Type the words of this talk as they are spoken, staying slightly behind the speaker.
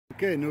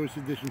Okay, newest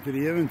addition to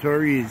the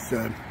inventory is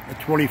a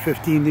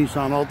 2015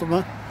 Nissan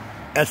Altima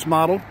S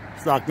model,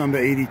 stock number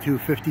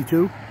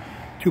 8252,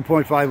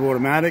 2.5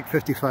 automatic,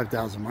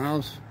 55,000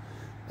 miles.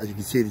 As you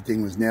can see, the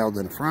thing was nailed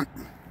in the front.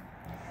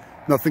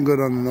 Nothing good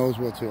on the nose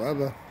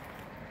whatsoever.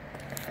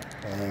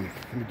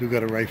 We do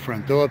got a right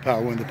front door,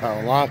 power window,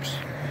 power locks.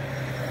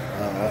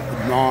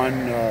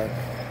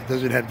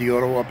 Doesn't have the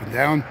auto up and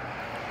down.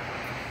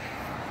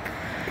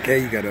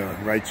 Okay, you got a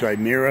right side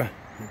mirror,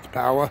 it's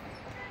power.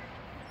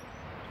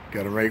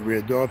 Got a right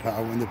rear door,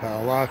 power window,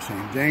 power lock,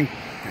 same thing.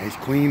 Nice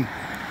clean.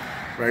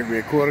 Right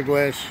rear quarter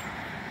glass.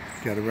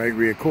 Got a right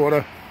rear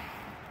quarter.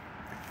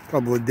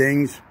 Couple of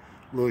dings.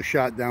 A little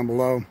shot down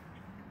below.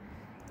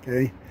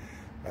 Okay.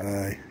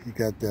 You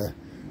got the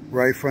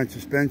right front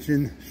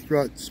suspension,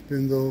 strut,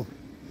 spindle,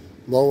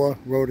 lower,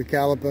 rotor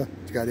caliper.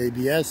 It's got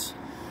ABS.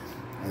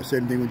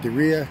 Same thing with the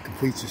rear.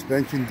 Complete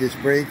suspension, disc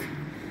brake,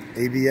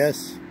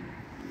 ABS.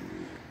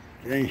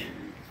 Okay.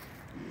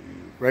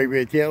 Right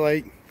rear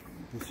taillight.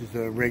 This is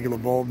a regular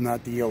bulb,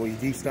 not the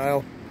LED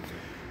style.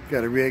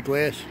 Got a rear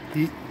glass,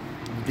 with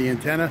the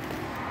antenna,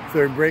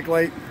 third brake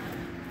light.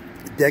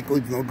 Deck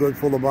lid's no good,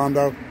 full of bombed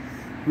out.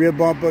 Rear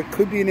bumper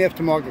could be an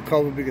aftermarket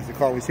cover because the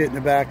car was hit in the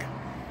back.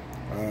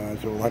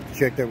 So we'll have to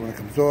check that when it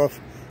comes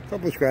off. A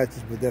couple of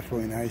scratches, but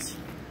definitely nice.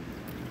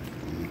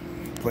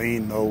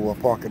 Plain, no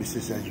parking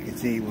assist, as you can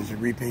see, it was a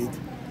repaint.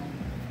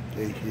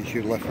 Okay, here's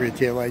your left rear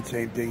tail light,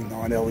 same thing,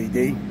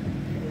 non-LED.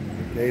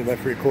 Okay,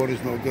 left rear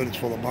quarter's no good, it's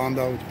full of bombed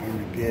out, it's been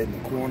repaired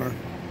in the corner.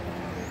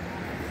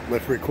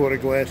 Left rear quarter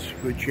glass,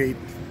 good shape.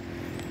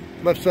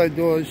 Left side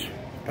doors,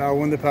 power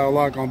window, power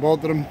lock on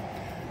both of them.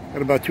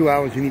 Got about 2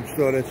 hours in each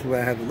door, that's the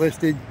way I have it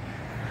listed.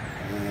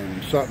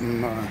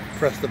 Something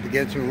pressed up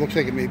against it. It looks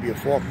like it may be a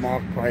fork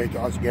mark prior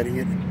to us getting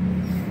it.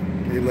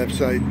 Okay, left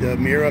side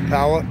mirror,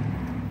 power.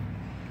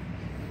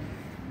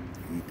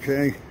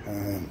 Okay,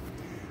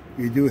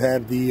 you do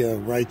have the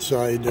right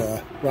side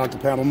rocker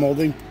panel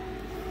molding.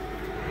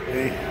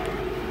 Okay,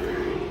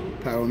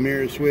 power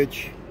mirror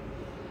switch.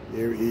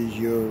 There is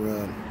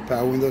your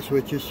power window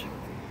switches.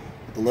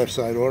 The left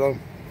side auto.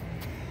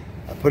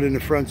 I put in the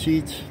front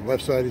seats.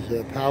 Left side is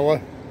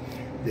power.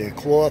 They're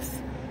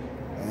cloth.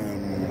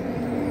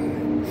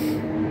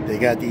 They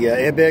got the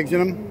airbags in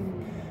them.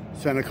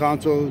 Center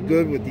console is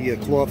good with the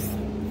cloth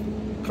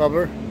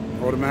cover,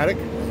 automatic,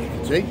 as you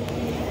can see.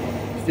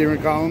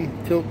 Steering column,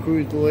 tilt,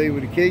 cruise, delay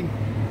with a key.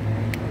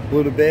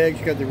 Loaded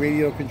bags, got the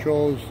radio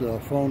controls,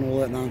 phone, all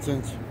that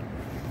nonsense.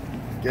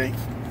 Okay,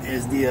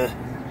 here's the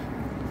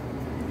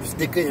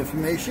sticker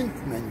information,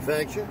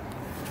 manufacturer.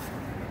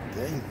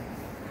 Okay,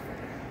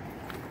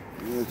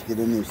 let's get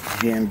in this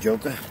jam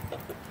joker.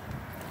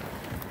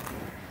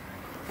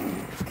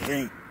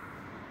 Okay,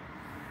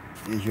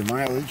 here's your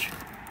mileage.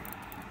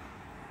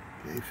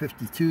 Okay,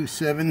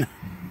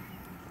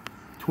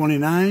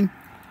 52,729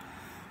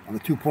 on a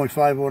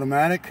 2.5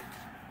 automatic.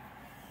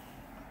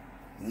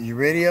 There's your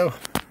radio.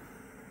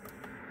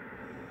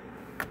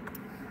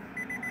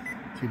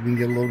 See if we can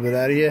get a little bit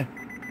out of here.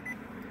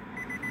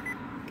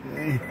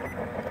 Okay.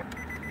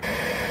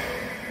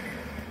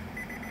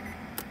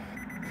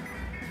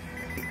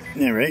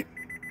 All right,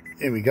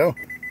 there we go.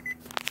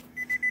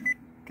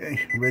 Okay,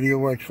 radio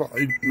works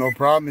fine, no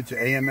problem. It's an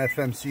AM,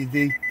 FM,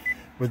 CD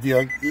with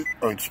the,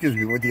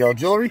 with the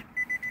auxiliary.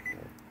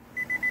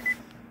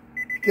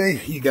 Okay,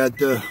 you got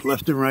the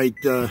left and right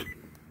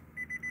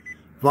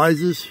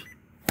visors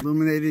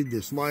illuminated,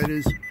 the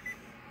sliders,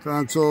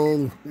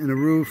 console, and the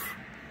roof.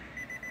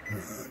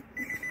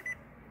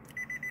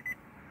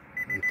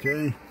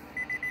 Okay,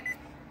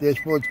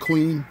 dashboard's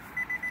clean.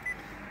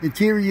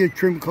 Interior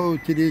trim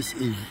code to this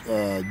is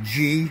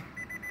G.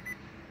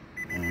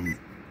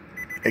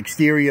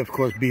 Exterior, of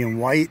course, being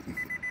white,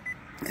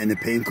 and the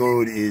paint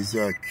code is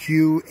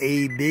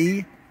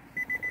QAB.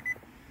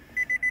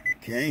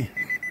 Okay,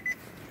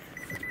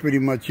 that's pretty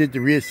much it. The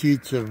rear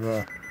seats have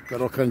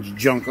got all kinds of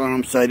junk on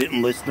them, so I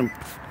didn't list them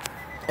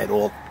at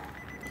all.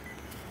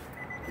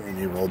 And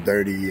they're all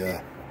dirty.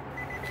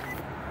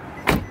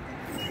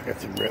 Got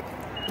some rip.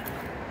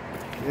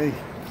 Okay,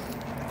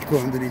 let's go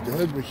underneath the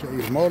hood. We'll show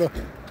you the motor.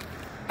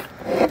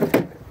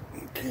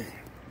 Okay.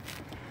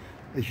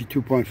 This is your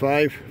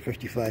 2.5,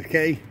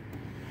 55K.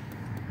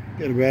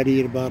 Got a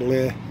radiator bottle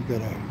there. You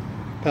got a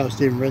power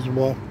steering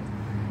reservoir.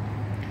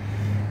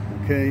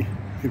 Okay,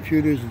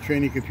 computers, the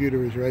training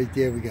computer is right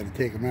there. We got to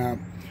take them out.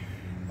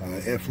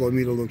 Airflow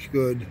meter looks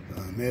good.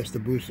 Master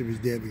booster is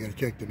there. We got to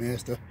check the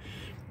master.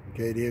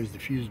 Okay, there's the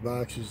fuse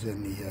boxes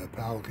and the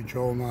power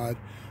control mod.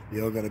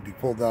 They all got to be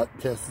pulled out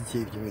and tested,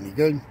 see if they're any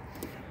good.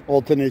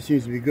 Alternate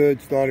seems to be good.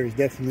 Starter is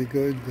definitely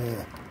good.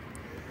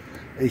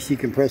 AC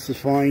compressor's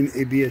fine.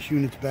 ABS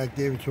units back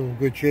there, it's all in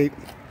good shape.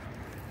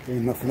 Okay,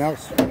 nothing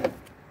else.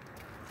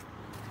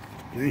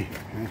 Okay,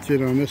 that's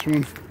it on this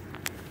one.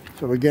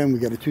 So again, we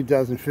got a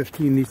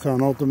 2015 Nissan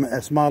Altima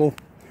S model,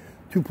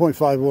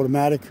 2.5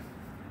 automatic,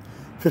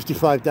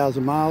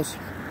 55,000 miles.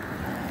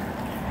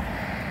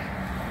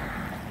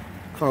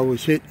 Car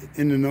was hit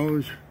in the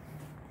nose,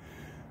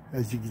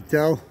 as you can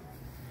tell.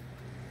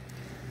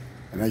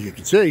 And as you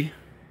can see,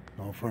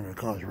 all front of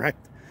the car's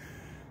wrecked.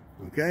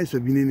 Okay, so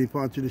if you need any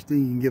parts of this thing,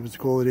 you can give us a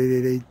call at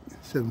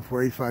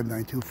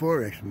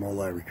 888-748-5924. Ask for more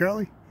Larry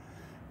Curly.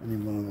 Any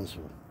one of us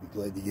will be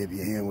glad to give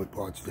you a hand with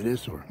parts to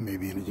this or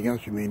maybe anything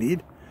else you may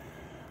need.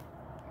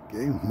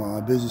 Okay, my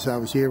business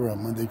hours here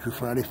on Monday through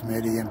Friday from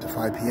 8 a.m. to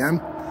 5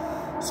 p.m.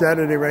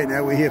 Saturday right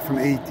now we're here from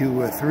 8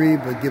 to 3,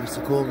 but give us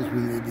a call because we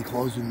may be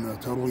closing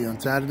totally on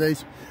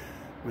Saturdays.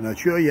 We're not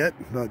sure yet,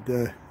 but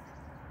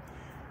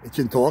it's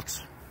in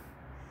talks.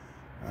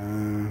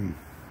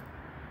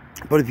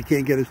 But if you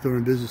can't get us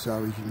during business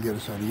hours, you can get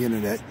us on the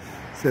internet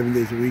 7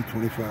 days a week,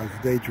 24 hours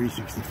a day,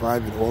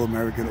 365 at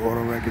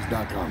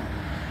allamericanautorecords.com.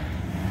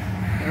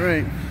 All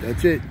right,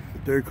 that's it. The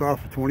third car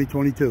for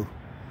 2022.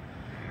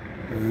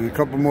 A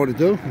couple more to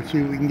do. Let's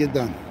see what we can get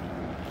done.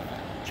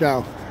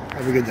 Ciao.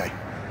 Have a good day.